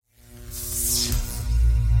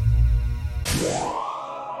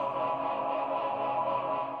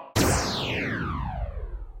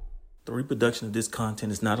The reproduction of this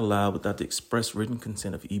content is not allowed without the express written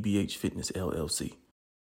consent of EBH Fitness, LLC.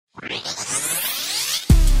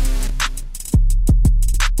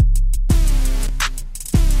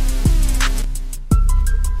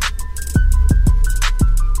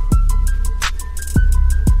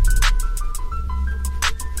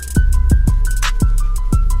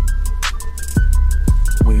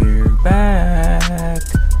 We're back.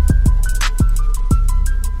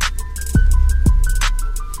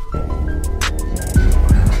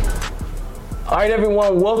 All right,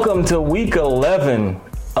 everyone, welcome to week 11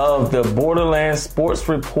 of the Borderland Sports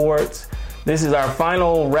Report. This is our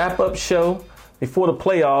final wrap-up show before the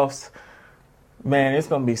playoffs. Man, it's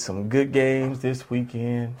going to be some good games this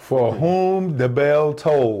weekend. For whom the bell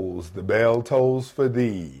tolls for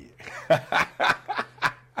thee.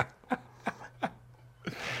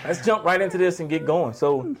 Let's jump right into this and get going.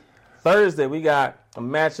 So Thursday, we got a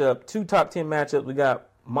matchup, two top 10 matchups. We got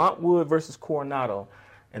Montwood versus Coronado.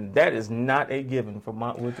 And that is not a given for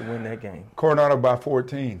Montwood to win that game. Coronado by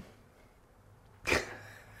 14.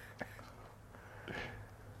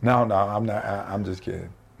 No, I'm not. I'm just kidding.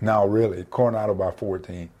 No, really, Coronado by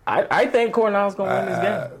 14. I think Coronado's going to win this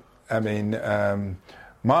game. I mean,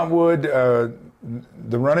 Montwood,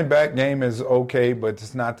 the running back game is okay, but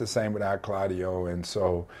it's not the same without Claudio. And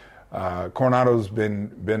so Coronado's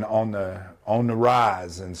been on the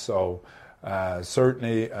rise. And so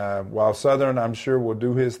certainly, while Southern, I'm sure, will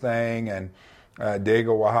do his thing, and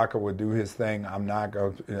Diego Oaxaca will do his thing,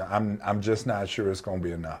 I'm just not sure it's going to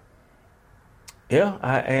be enough. Yeah,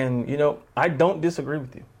 I don't disagree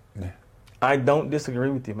with you. Yeah. I don't disagree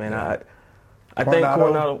with you, man. Yeah. I think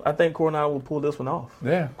Coronado will pull this one off.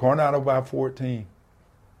 Yeah, Coronado by 14.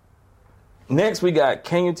 Next, we got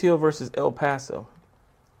Canutillo versus El Paso.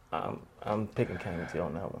 I'm picking Canutillo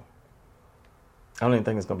on that one. I don't even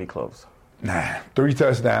think it's going to be close. Nah, 3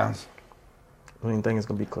 touchdowns. I don't even think it's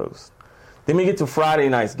going to be close. Then we get to Friday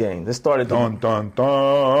night's game. Let's start at dun.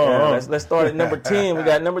 Yeah, let's start at number 10. We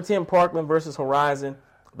got number 10 Parkland versus Horizon.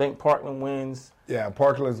 I think Parkland wins. Yeah,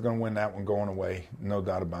 Parkland's going to win that one going away. No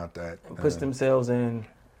doubt about that. And puts themselves in.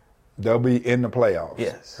 They'll be in the playoffs.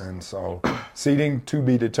 Yes. And so seeding to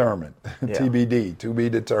be determined. Yeah. TBD, to be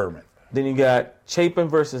determined. Then you got Chapin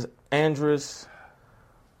versus Andrus.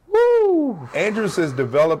 Woo! Andrus has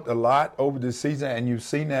developed a lot over the season, and you've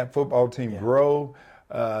seen that football team grow.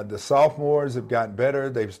 The sophomores have gotten better.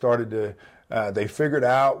 They've started to they figured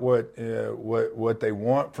out what they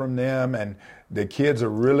want from them, and the kids are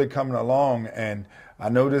really coming along. And I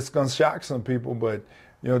know this is going to shock some people, but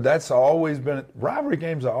that's always been rivalry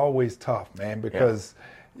games are always tough, man, because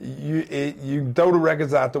you throw the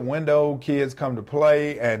records out the window. Kids come to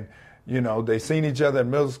play, and they seen each other in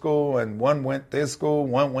middle school, and one went this school,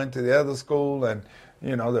 one went to the other school, and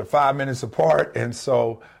they're 5 minutes apart, and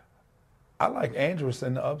so I like Andrus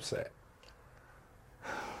in the upset.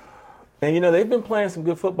 And, they've been playing some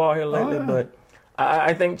good football here lately, but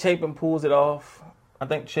I think Chapin pulls it off. I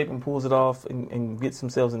think Chapin pulls it off and gets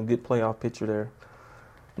themselves in a good playoff picture there.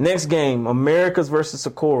 Next game, Americas versus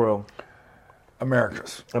Socorro.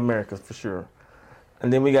 Americas, for sure.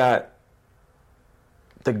 And then we got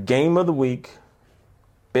the game of the week,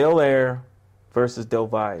 Bel Air versus Del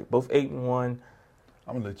Valle. Both 8-1. I'm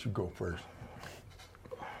going to let you go first.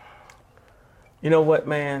 You know what,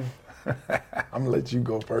 man? I'm going to let you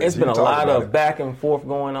go first. It's been a lot of back and forth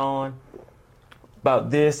going on about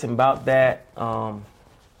this and about that.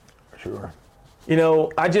 Sure.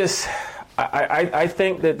 I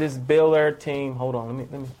think that this Bel Air team, hold on,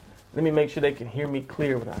 let me make sure they can hear me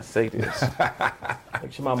clear when I say this.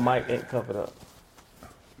 Make sure my mic ain't covered up.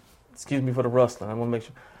 Excuse me for the rustling. I want to make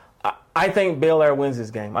sure. I think Bel Air wins this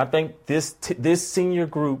game. I think this senior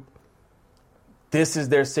group, this is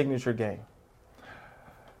their signature game.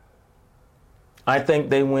 I think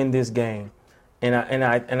they win this game, and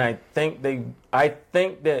I think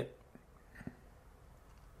that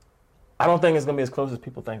I don't think it's going to be as close as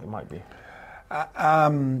people think it might be. I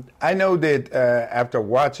know that after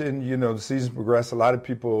watching, the season progress, a lot of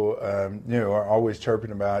people, are always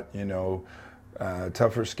chirping about,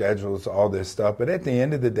 tougher schedules, all this stuff. But at the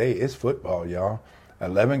end of the day, it's football, y'all.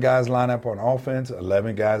 11 guys line up on offense,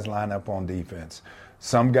 11 guys line up on defense.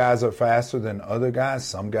 Some guys are faster than other guys.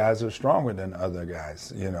 Some guys are stronger than other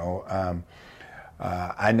guys.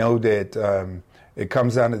 I know that it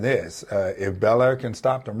comes down to this. If Bel Air can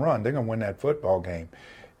stop them run, they're going to win that football game.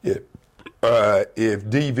 If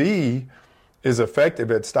DV is effective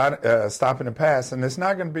at stopping the pass, and it's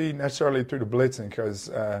not going to be necessarily through the blitzing because,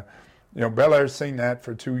 Bel Air's seen that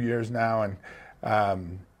for 2 years now, and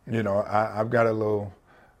I've got a little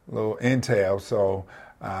intel. So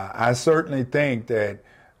I certainly think that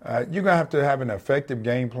you're going to have an effective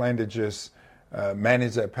game plan to just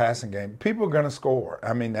manage that passing game. People are going to score.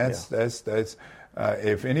 I mean, that's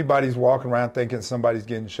if anybody's walking around thinking somebody's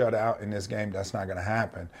getting shut out in this game, that's not going to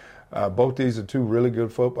happen. Both these are two really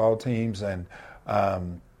good football teams, and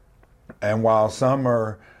while some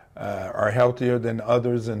are healthier than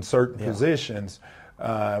others in certain positions,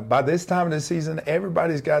 by this time of the season,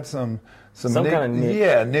 everybody's got some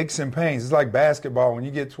nicks and pains. It's like basketball. When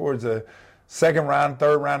you get towards the second round,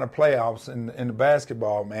 third round of playoffs in the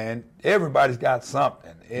basketball, man, everybody's got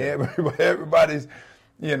something. Everybody's,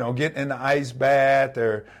 getting in the ice bath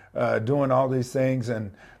or doing all these things,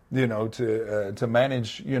 and to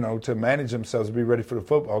manage themselves to be ready for the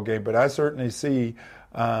football game. But I certainly see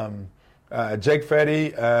Jake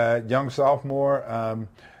Fetty, young sophomore.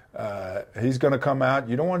 He's going to come out.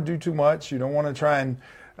 You don't want to do too much. You don't want to try and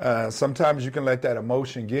sometimes you can let that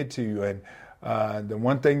emotion get to you. And the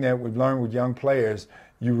one thing that we've learned with young players,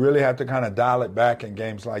 you really have to kind of dial it back in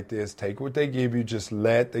games like this. Take what they give you. Just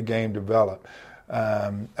let the game develop.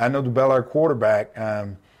 I know the Bel Air quarterback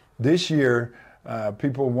this year,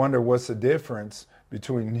 people wonder what's the difference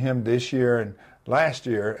between him this year and last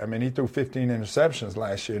year. I mean, he threw 15 interceptions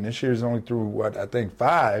last year, and this year he's only threw,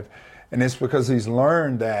 5. And it's because he's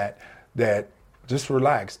learned that just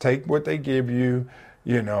relax. Take what they give you,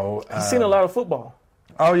 He's seen a lot of football.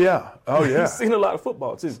 Oh, yeah. He's seen a lot of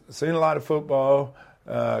football, too. Seen a lot of football,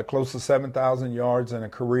 close to 7,000 yards in a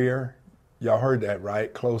career. Y'all heard that,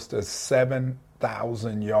 right? Close to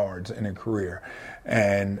 7,000 yards in a career.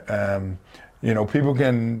 And, people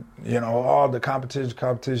can, the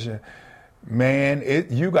competition. Man,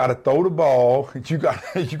 you got to throw the ball. You got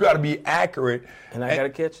to be accurate. And I got to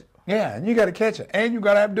catch it. Yeah, and you got to catch it. And you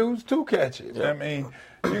got to have dudes to catch it. Yep. I mean,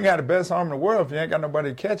 you got the best arm in the world. If you ain't got nobody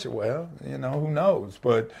to catch it, well, who knows?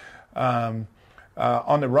 But on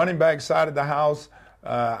the running back side of the house,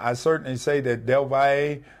 I certainly say that Del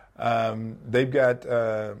Valle, they've got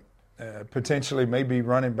potentially maybe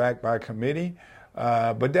running back by committee.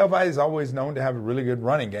 But Del Valle is always known to have a really good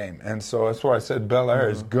running game. And so that's why I said Bel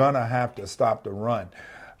Air is going to have to stop the run.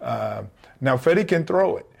 Now, Fetty can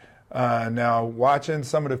throw it. Now, watching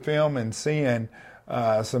some of the film and seeing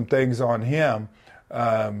some things on him,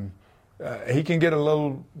 he can get a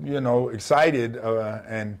little, excited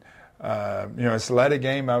and it's a lot of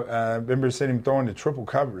game. I remember seeing him throwing the triple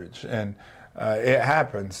coverage, and it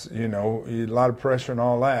happens, a lot of pressure and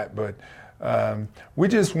all that. But we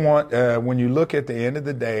just want, when you look at the end of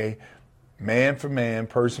the day, man for man,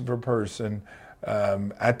 person for person,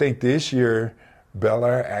 I think this year Bel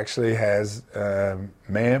Air actually has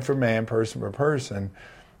man for man, person for person,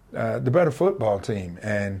 the better football team,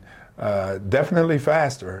 and definitely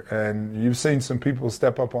faster. And you've seen some people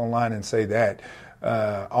step up online and say that.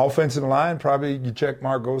 Offensive line, probably your check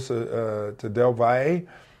mark goes to Del Valle,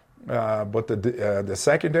 but the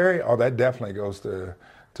secondary, that definitely goes to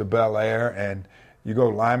Bel Air. And you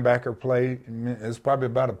go linebacker play, it's probably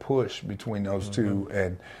about a push between those two.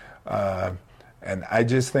 And I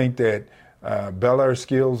just think that Bel Air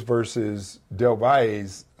skills versus Del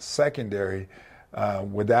Valle's secondary,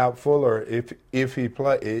 without Fuller, if he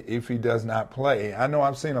does not play. I know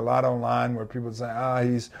I've seen a lot online where people say,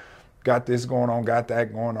 he's got this going on, got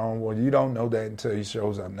that going on. Well, you don't know that until he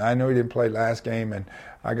shows up. Now, I know he didn't play last game, and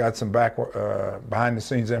I got some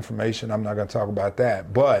behind-the-scenes information. I'm not going to talk about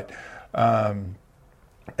that. But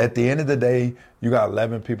at the end of the day, you got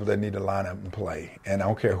 11 people that need to line up and play. And I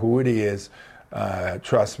don't care who it is.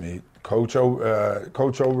 Trust me, Coach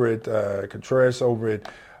over at Contreras over at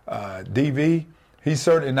DV, he's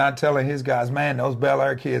certainly not telling his guys, man, those Bel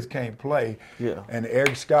Air kids can't play. Yeah. And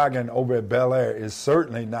Eric Scoggin over at Bel Air is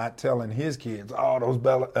certainly not telling his kids,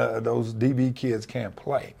 those DV kids can't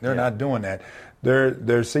play. They're not doing that.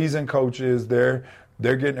 They're seasoned coaches. They're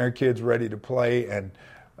getting their kids ready to play, and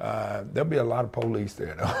there'll be a lot of police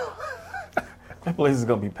there, though. That place is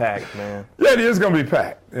going to be packed, man. Yeah, it is going to be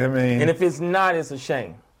packed. I mean, and if it's not, it's a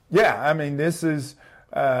shame. Yeah, I mean, this is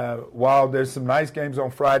while there's some nice games on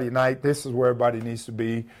Friday night, this is where everybody needs to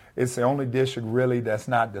be. It's the only district really that's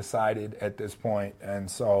not decided at this point, and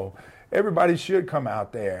so everybody should come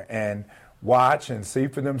out there and watch and see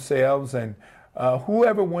for themselves. And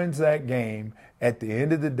whoever wins that game, at the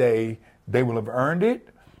end of the day, they will have earned it.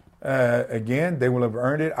 Again, they will have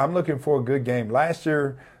earned it. I'm looking for a good game. Last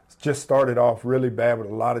year just started off really bad with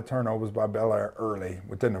a lot of turnovers by Bel Air early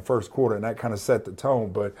within the first quarter, and that kind of set the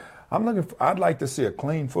tone. But I'd like to see a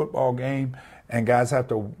clean football game, and guys have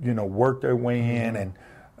to, work their way in,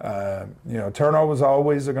 and turnovers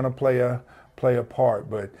always are going to play a part.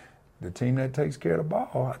 But the team that takes care of the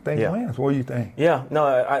ball, I think, Yeah. wins. What do you think? Yeah, no,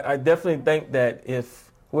 I definitely think that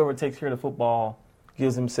if whoever takes care of the football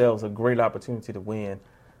gives themselves a great opportunity to win,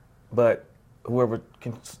 but whoever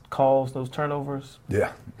can cause those turnovers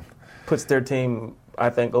Yeah. puts their team, I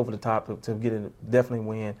think, over the top to get it, definitely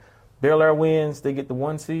win. Bel Air wins, they get the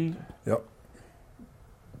 1 seed. Yep.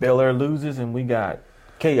 Bel Air loses, and we got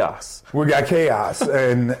chaos. We got chaos.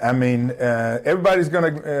 And, I mean, everybody's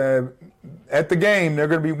going to, at the game, they're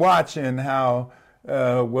going to be watching how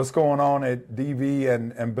what's going on at DV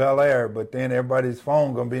and Bel Air, but then everybody's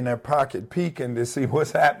phone going to be in their pocket peeking to see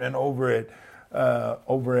what's happening over at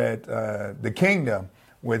the Kingdom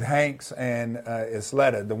with Hanks and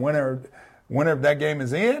Isleta. The winner of that game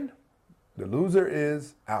is in. The loser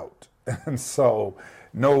is out. And so,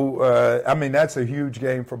 I mean, that's a huge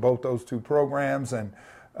game for both those two programs. And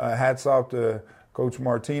hats off to Coach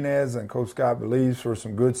Martinez and Coach Scott Belize for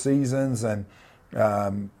some good seasons. And,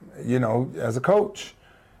 as a coach,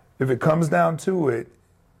 if it comes down to it,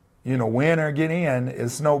 win or get in,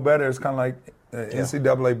 it's no better. It's kind of like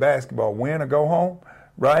NCAA basketball, win or go home,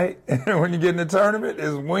 right? When you get in the tournament,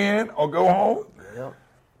 it's win or go home. Yep.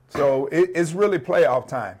 So it's really playoff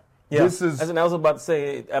time. Yeah, This is, as I was about to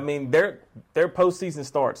say, I mean, their postseason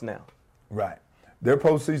starts now. right. Their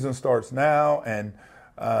postseason starts now, and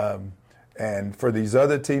for these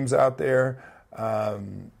other teams out there,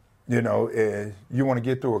 you want to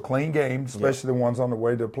get through a clean game, especially the ones on the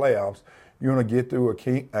way to the playoffs. You want to get through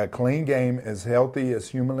a clean game as healthy as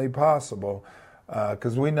humanly possible,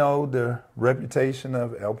 because we know the reputation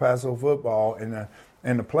of El Paso football in the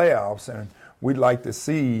playoffs, and we'd like to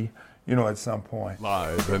see, at some point.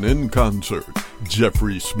 Live and in concert,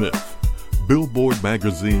 Jeffrey Smith. Billboard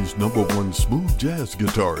Magazine's #1 smooth jazz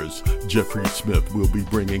guitarist, Jeffrey Smith, will be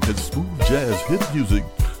bringing his smooth jazz hit music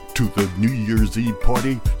to the New Year's Eve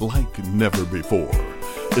party like never before.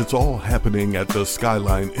 It's all happening at the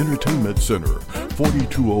Skyline Entertainment Center,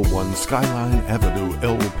 4201 Skyline Avenue,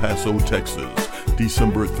 El Paso, Texas,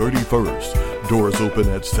 December 31st. Doors open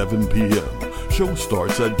at 7 p.m. Show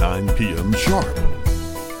starts at 9 p.m. sharp.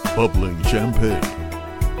 Bubbling champagne,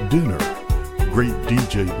 dinner, great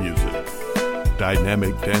DJ music,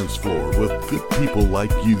 dynamic dance floor with good people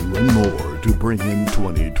like you and more to bring in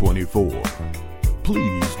 2024.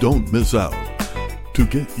 Please don't miss out. To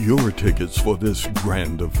get your tickets for this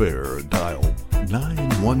grand affair, dial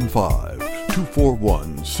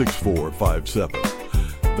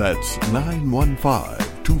 915-241-6457. That's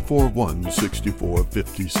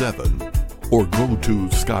 915-241-6457. Or go to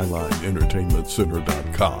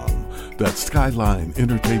SkylineEntertainmentCenter.com. That's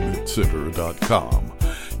SkylineEntertainmentCenter.com.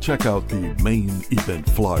 Check out the main event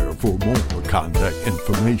flyer for more contact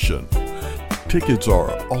information. Tickets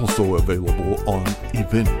are also available on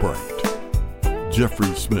Eventbrite.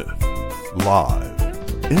 Jeffrey Smith, live,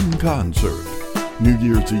 in concert, New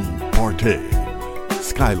Year's Eve party,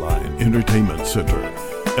 Skyline Entertainment Center,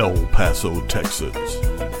 El Paso, Texas.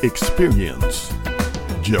 Experience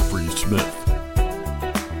Jeffrey Smith.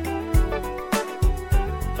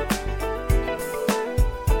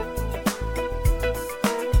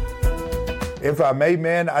 If I may,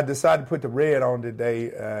 man, I decided to put the red on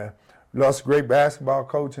today. Lost a great basketball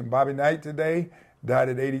coach in Bobby Knight today. Died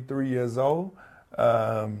at 83 years old.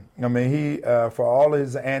 He, for all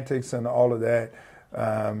his antics and all of that,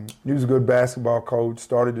 he was a good basketball coach,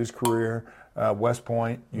 started his career, West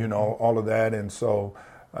Point, all of that. And so,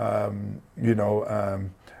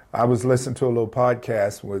 I was listening to a little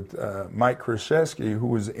podcast with Mike Krzyzewski, who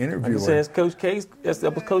was interviewing. Like you said, Coach K's,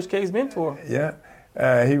 that was Coach K's mentor. Yeah.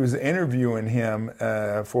 He was interviewing him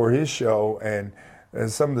for his show, and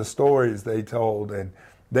some of the stories they told. And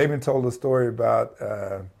they even told a story about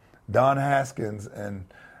Don Haskins and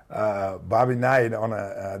Bobby Knight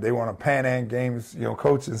they were on a Pan Am Games,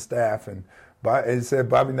 coaching staff, and he said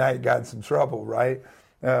Bobby Knight got in some trouble, right,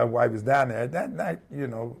 while he was down there. That night,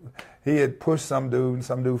 he had pushed some dude, and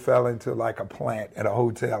some dude fell into like a plant at a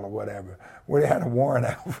hotel or whatever, where they had a warrant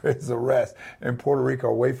out for his arrest in Puerto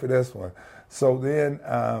Rico. Wait for this one. So then,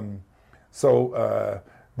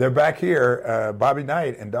 they're back here, Bobby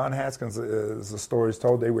Knight and Don Haskins, as the story's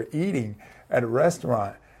told, they were eating at a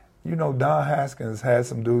restaurant. Don Haskins had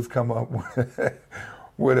some dudes come up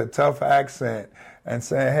with a tough accent and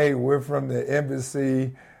saying, "Hey, we're from the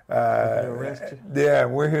embassy. Yeah,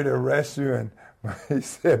 we're here to arrest you." And he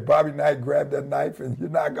said, Bobby Knight grabbed that knife, and "You're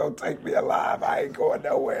not going to take me alive. I ain't going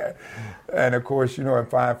nowhere." And, of course, in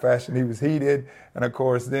fine fashion, he was heated. And, of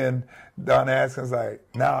course, then Don Haskins like,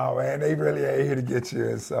 "No, man, they really ain't here to get you."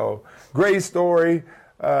 And so, great story.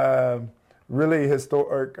 Really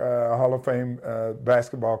historic Hall of Fame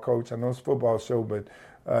basketball coach. I know it's a football show, but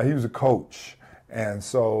he was a coach. And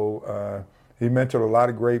so he mentored a lot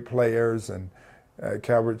of great players, and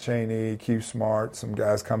Calvert Chaney, Keith Smart, some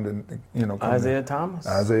guys come to Isaiah Thomas.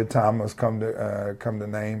 Isaiah Thomas come to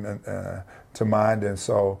name and to mind, and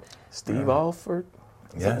so Steve Alford.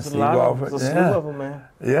 Yeah, There's Steve Alford. Alford. There's a slew of them, man.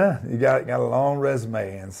 Yeah, you got a long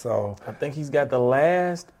resume, and so I think he's got the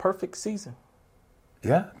last perfect season.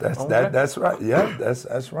 Yeah, that's right. Yeah,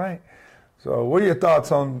 that's right. So, what are your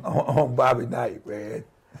thoughts on Bobby Knight, man?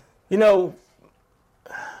 You know,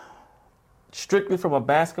 strictly from a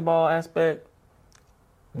basketball aspect,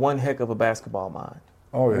 one heck of a basketball mind.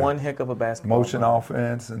 Oh yeah, one heck of a basketball motion mind.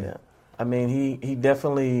 offense. And yeah, I mean he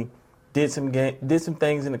definitely did some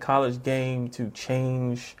things in the college game to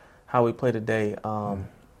change how we play today.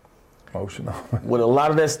 Motion offense. Would a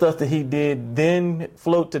lot of that stuff that he did then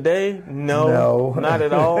float today? No, not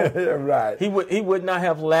at all. Right. He would not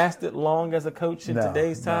have lasted long as a coach in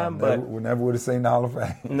today's time. But we never would have seen the Hall of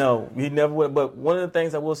Fame. No, he never would. But one of the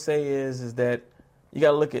things I will say is that you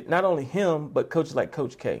got to look at not only him, but coaches like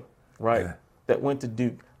Coach K, right, that went to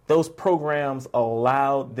Duke. Those programs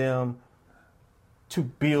allowed them to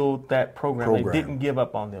build that program. They didn't give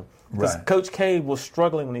up on them. Because Coach K was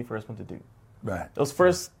struggling when he first went to Duke. Right. Those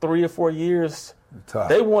first 3 or 4 years,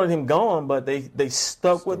 they wanted him gone, but they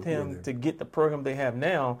stuck with him to get the program they have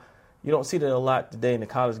now. You don't see that a lot today in the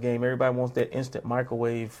college game. Everybody wants that instant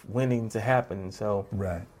microwave winning to happen. So,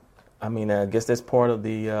 I mean, I guess that's part of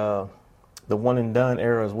the one and done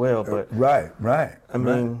era as well. But I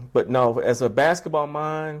mean, but no, as a basketball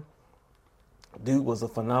mind, dude was a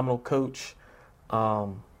phenomenal coach.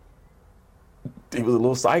 He was a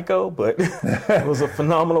little psycho, but he was a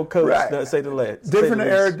phenomenal coach. To say the least. Different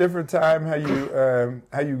era, different time. How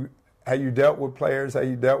you dealt with players, how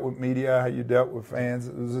you dealt with media, how you dealt with fans.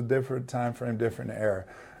 It was a different time frame, different era.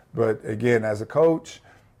 But again, as a coach,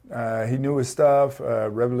 he knew his stuff.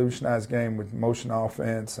 Revolutionized game with motion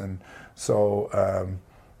offense, and so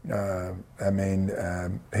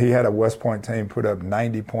he had a West Point team put up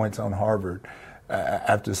 90 points on Harvard.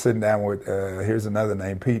 After sitting down with, here's another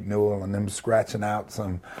name, Pete Newell, and them scratching out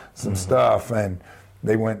some stuff, and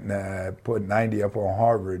they went and put 90 up on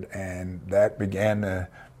Harvard, and that began the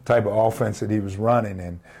type of offense that he was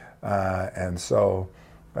running, and so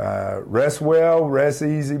rest well, rest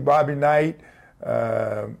easy, Bobby Knight,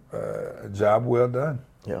 job well done.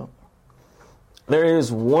 Yeah. There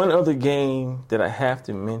is one other game that I have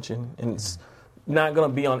to mention, and it's not going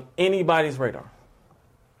to be on anybody's radar.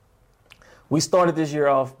 We started this year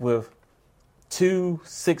off with 2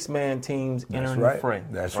 6-man teams entering the fray.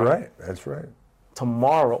 That's right.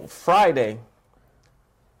 Tomorrow, Friday,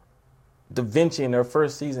 Da Vinci in their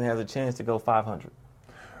first season has a chance to go 500.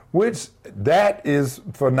 Which, that is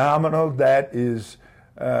phenomenal. That is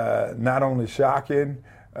not only shocking.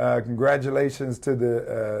 Congratulations to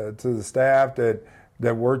the staff that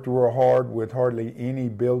worked real hard with hardly any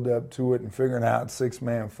build-up to it and figuring out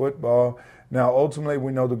 6-man football. Now, ultimately,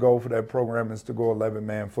 we know the goal for that program is to go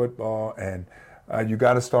 11-man football, and you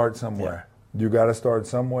got to start somewhere. Yeah. You got to start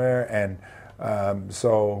somewhere, and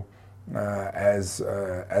so as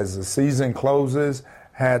the season closes,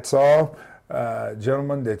 hats off,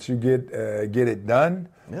 gentlemen, that you get it done,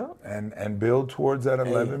 and build towards that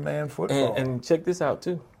 11-man football. And check this out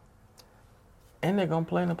too. And they're gonna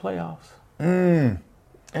play in the playoffs. And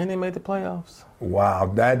they made the playoffs. Wow,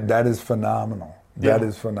 that is phenomenal. Yeah. That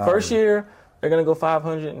is phenomenal. First year, they're going to go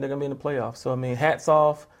 500, and they're going to be in the playoffs. So, I mean, hats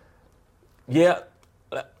off. Yeah,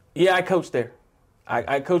 I coached there.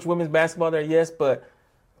 I coached women's basketball there, yes, but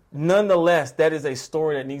nonetheless, that is a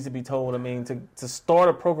story that needs to be told. I mean, to start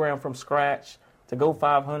a program from scratch, to go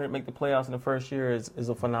 500, make the playoffs in the first year is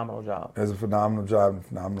a phenomenal job. It's a phenomenal job, a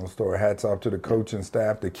phenomenal story. Hats off to the coaching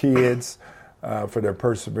staff, the kids, for their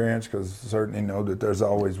perseverance, because certainly know that there's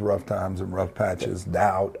always rough times and rough patches,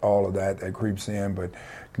 doubt, all of that creeps in. But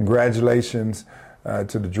congratulations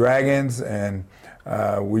to the Dragons, and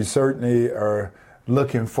we certainly are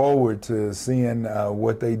looking forward to seeing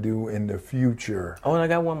what they do in the future. Oh, and I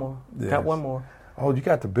got one more. Yes. Got one more. Oh, you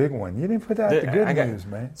got the big one. You didn't put out the good news,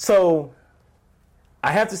 man. So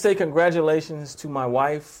I have to say congratulations to my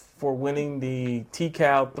wife for winning the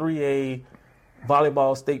TCAL 3A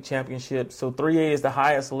volleyball state championship. So 3A is the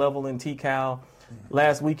highest level in TCAL.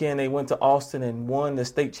 Last weekend they went to Austin and won the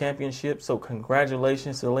state championship. So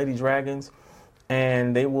congratulations to the Lady Dragons,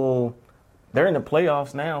 and they're in the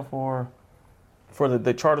playoffs now for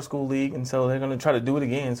the charter school league, and so they're going to try to do it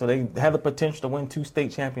again. So they have the potential to win 2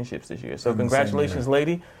 state championships this year. So congratulations,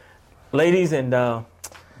 ladies, and I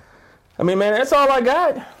mean, man, that's all I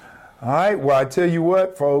got. All right. Well, I tell you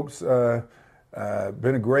what, folks, been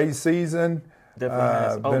a great season.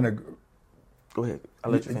 Definitely has. Go ahead.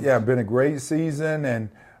 I'll let you finish. Yeah, been a great season, and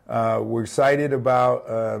we're excited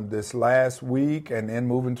about this last week and then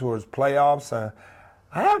moving towards playoffs.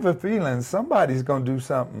 I have a feeling somebody's going to do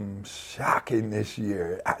something shocking this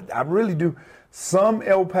year. I really do. Some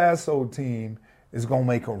El Paso team is going to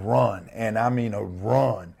make a run, and I mean a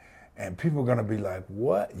run. And people are going to be like,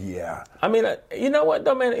 what? Yeah. I mean, you know what,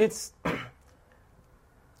 though, man? It's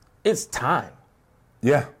time.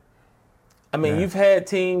 Yeah. I mean, you've had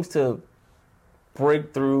teams to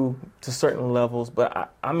break through to certain levels,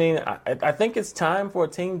 but I think it's time for a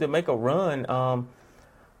team to make a run.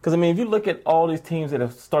 Because, I mean, if you look at all these teams that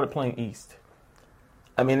have started playing East,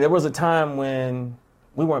 I mean, there was a time when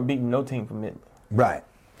we weren't beating no team from Midland. Right.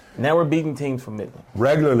 Now we're beating teams from Midland.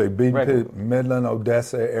 Regularly beating Midland,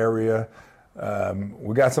 Odessa area.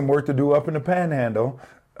 We got some work to do up in the Panhandle.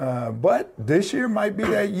 But this year might be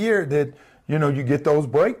that year that, you get those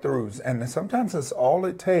breakthroughs. And sometimes that's all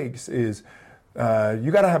it takes is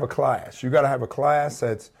you got to have a class. You got to have a class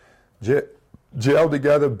that's gelled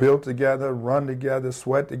together, built together, run together,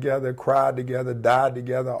 sweat together, cried together, died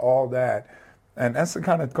together, all that. And that's the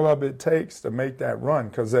kind of club it takes to make that run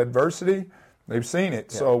because adversity, they've seen it.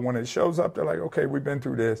 Yeah. So when it shows up, they're like, okay, we've been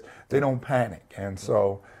through this. They don't panic. And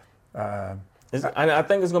so I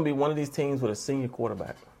think it's going to be one of these teams with a senior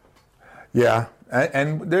quarterback. Yeah,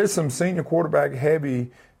 and there's some senior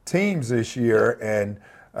quarterback-heavy teams this year and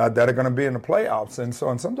that are going to be in the playoffs. And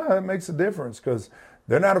sometimes it makes a difference because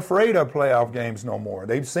they're not afraid of playoff games no more.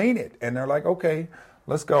 They've seen it, and they're like, okay,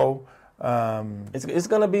 let's go. It's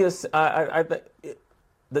going to be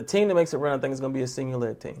the team that makes it run, I think, is going to be a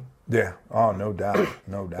senior-led team. Yeah. Oh, no doubt.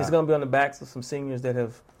 No doubt. It's going to be on the backs of some seniors that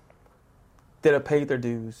have paid their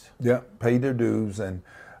dues. Yeah, paid their dues. And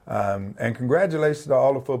congratulations to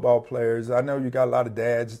all the football players. I know you got a lot of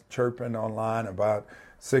dads chirping online about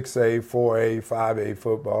 6A, 4A, 5A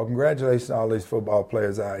football. Congratulations to all these football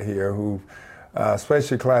players out here who,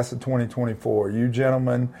 especially class of 2024. You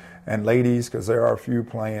gentlemen and ladies, because there are a few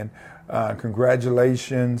playing,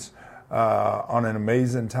 congratulations on an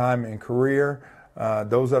amazing time in career.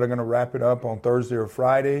 Those that are going to wrap it up on Thursday or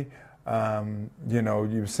Friday,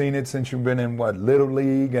 you've seen it since you've been in Little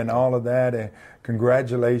League and all of that. And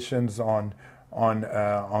congratulations on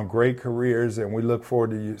great careers. And we look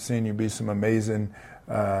forward to seeing you be some amazing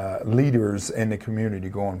leaders in the community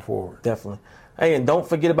going forward. Definitely. Hey, and don't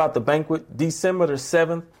forget about the banquet, December the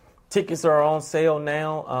 7th. Tickets are on sale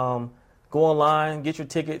now. Go online, get your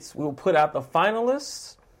tickets. We'll put out the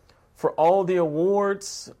finalists for all the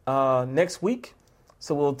awards next week.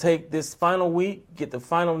 So we'll take this final week, get the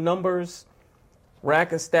final numbers,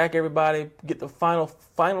 rack and stack everybody, get the final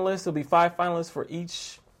finalists. There'll be 5 finalists for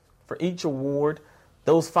each award.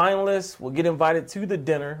 Those finalists will get invited to the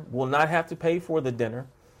dinner, will not have to pay for the dinner,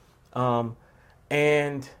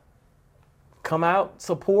 and come out,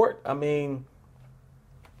 support. I mean,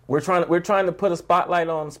 we're trying to put a spotlight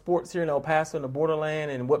on sports here in El Paso and the borderland,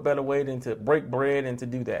 and what better way than to break bread and to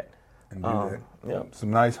do that. And do that. Yeah. Some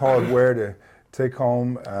nice hardware to take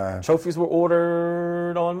home. Trophies were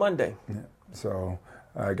ordered on Monday. Yeah. So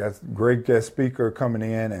I got a great guest speaker coming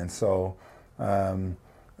in, and so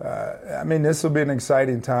this will be an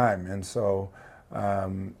exciting time. And so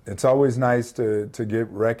it's always nice to get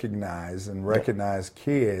recognized and recognize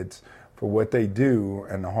kids for what they do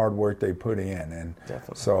and the hard work they put in. And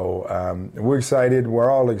definitely. So we're excited.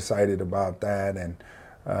 We're all excited about that.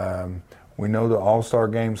 And we know the All-Star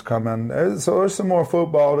game's coming. So there's some more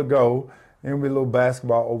football to go. There'll be a little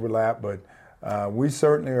basketball overlap, but we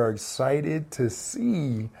certainly are excited to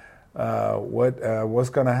see what's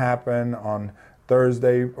going to happen on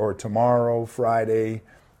Thursday or tomorrow, Friday.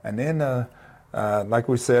 And then, like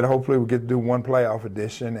we said, hopefully we'll get to do one playoff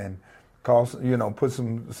edition and put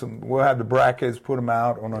some. We'll have the brackets, put them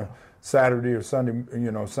out on a Saturday or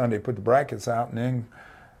Sunday. Sunday, put the brackets out, and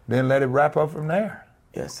then let it wrap up from there.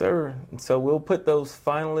 Yes, sir. And so we'll put those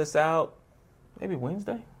finalists out maybe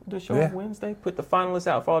Wednesday. We'll do a show on Wednesday. Put the finalists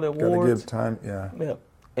out for all the awards. Gotta give time, yeah. Yep.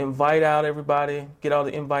 Invite out everybody. Get all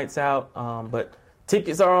the invites out. But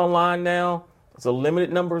tickets are online now. It's a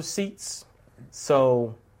limited number of seats.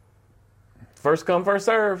 So first come, first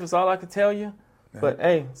serve is all I can tell you. Yeah. But,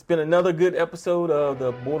 hey, it's been another good episode of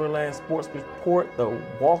the Borderland Sports Report, the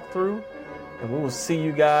walkthrough. And we will see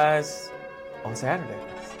you guys on Saturday.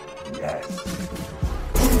 Yes.